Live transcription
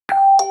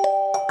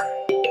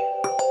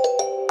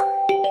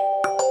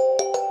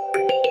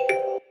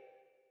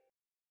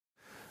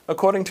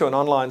According to an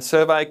online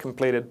survey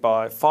completed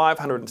by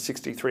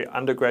 563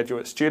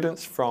 undergraduate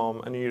students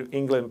from a New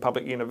England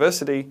public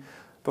university,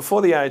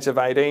 before the age of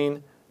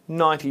 18,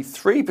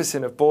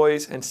 93% of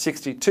boys and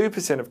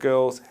 62% of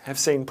girls have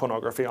seen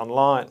pornography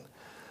online.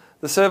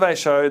 The survey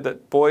showed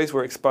that boys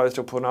were exposed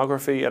to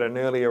pornography at an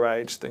earlier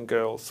age than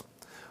girls.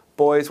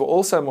 Boys were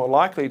also more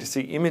likely to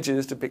see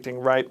images depicting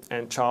rape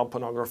and child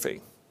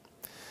pornography.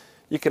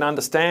 You can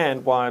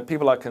understand why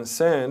people are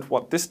concerned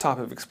what this type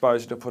of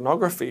exposure to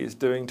pornography is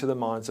doing to the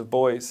minds of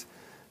boys.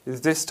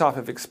 Is this type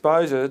of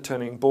exposure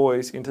turning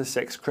boys into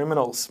sex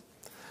criminals?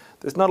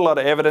 There's not a lot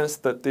of evidence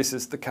that this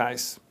is the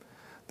case.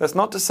 That's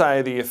not to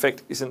say the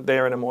effect isn't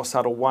there in a more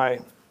subtle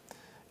way.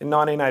 In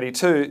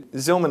 1982,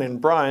 Zillman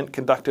and Bryant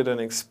conducted an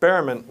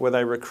experiment where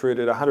they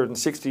recruited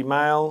 160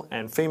 male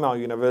and female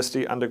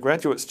university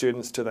undergraduate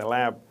students to their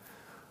lab.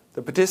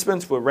 The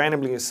participants were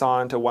randomly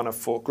assigned to one of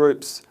four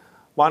groups.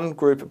 One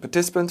group of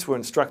participants were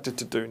instructed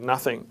to do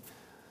nothing.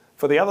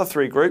 For the other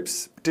three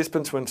groups,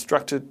 participants were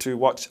instructed to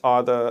watch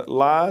either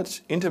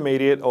large,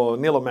 intermediate or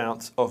nil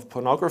amounts of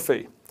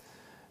pornography.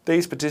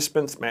 These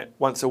participants met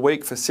once a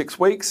week for 6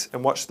 weeks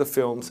and watched the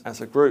films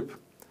as a group.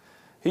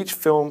 Each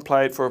film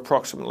played for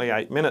approximately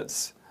 8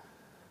 minutes.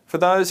 For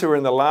those who were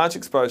in the large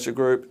exposure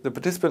group, the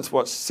participants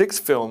watched 6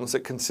 films that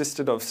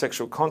consisted of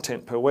sexual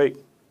content per week.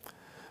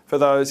 For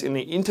those in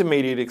the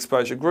intermediate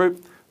exposure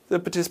group, the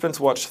participants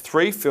watched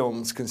 3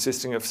 films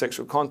consisting of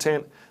sexual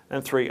content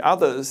and 3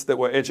 others that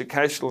were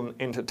educational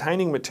and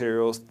entertaining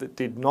materials that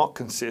did not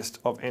consist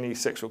of any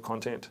sexual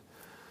content.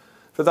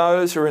 For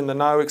those who are in the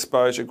no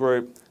exposure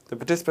group, the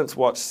participants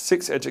watched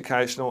 6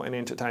 educational and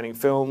entertaining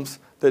films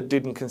that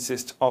didn't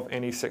consist of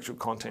any sexual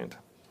content.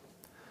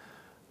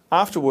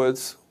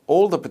 Afterwards,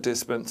 all the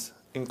participants,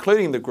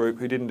 including the group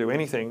who didn't do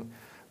anything,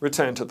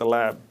 returned to the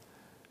lab.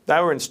 They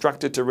were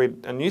instructed to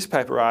read a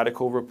newspaper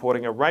article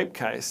reporting a rape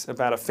case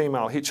about a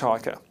female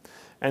hitchhiker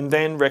and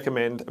then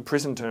recommend a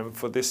prison term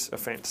for this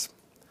offence.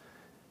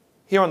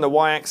 Here on the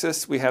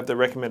y-axis we have the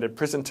recommended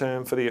prison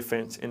term for the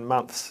offence in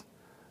months.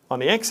 On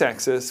the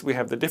x-axis we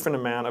have the different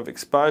amount of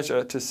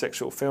exposure to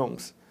sexual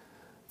films.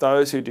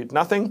 Those who did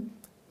nothing,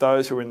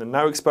 those who were in the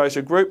no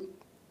exposure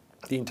group,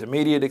 the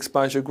intermediate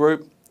exposure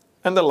group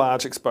and the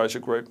large exposure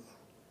group.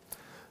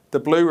 The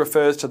blue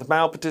refers to the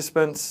male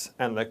participants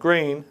and the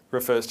green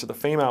refers to the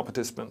female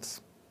participants.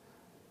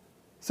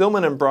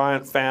 Zillman and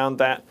Bryant found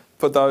that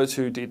for those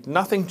who did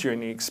nothing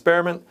during the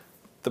experiment,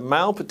 the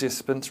male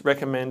participants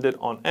recommended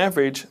on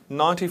average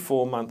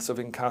 94 months of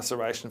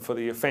incarceration for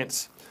the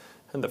offence,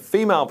 and the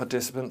female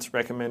participants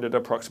recommended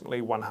approximately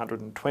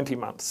 120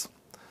 months.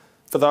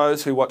 For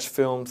those who watched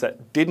films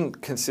that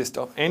didn't consist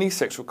of any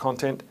sexual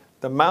content,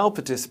 the male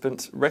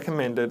participants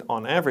recommended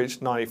on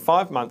average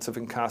 95 months of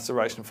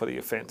incarceration for the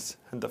offence,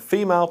 and the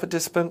female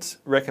participants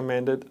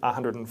recommended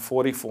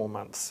 144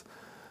 months.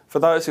 For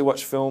those who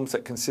watched films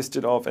that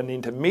consisted of an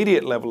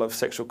intermediate level of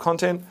sexual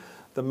content,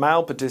 the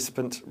male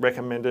participants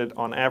recommended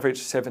on average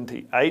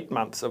 78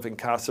 months of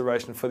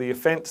incarceration for the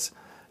offence,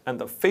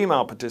 and the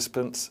female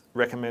participants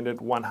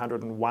recommended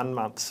 101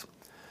 months.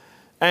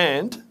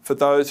 And for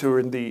those who were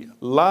in the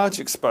large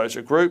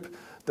exposure group,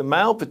 the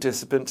male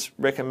participants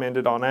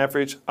recommended on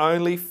average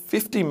only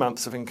 50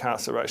 months of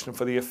incarceration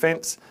for the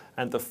offence,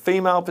 and the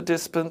female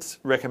participants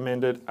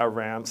recommended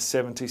around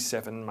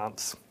 77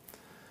 months.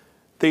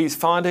 These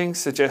findings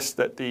suggest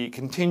that the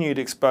continued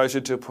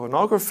exposure to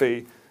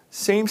pornography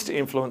seems to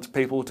influence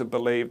people to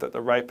believe that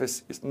the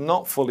rapist is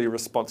not fully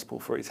responsible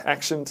for his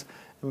actions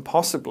and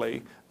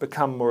possibly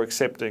become more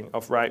accepting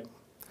of rape.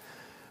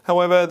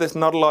 However, there's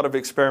not a lot of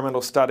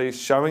experimental studies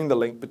showing the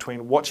link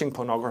between watching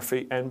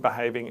pornography and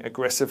behaving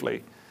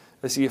aggressively,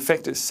 as the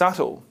effect is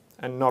subtle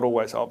and not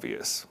always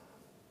obvious.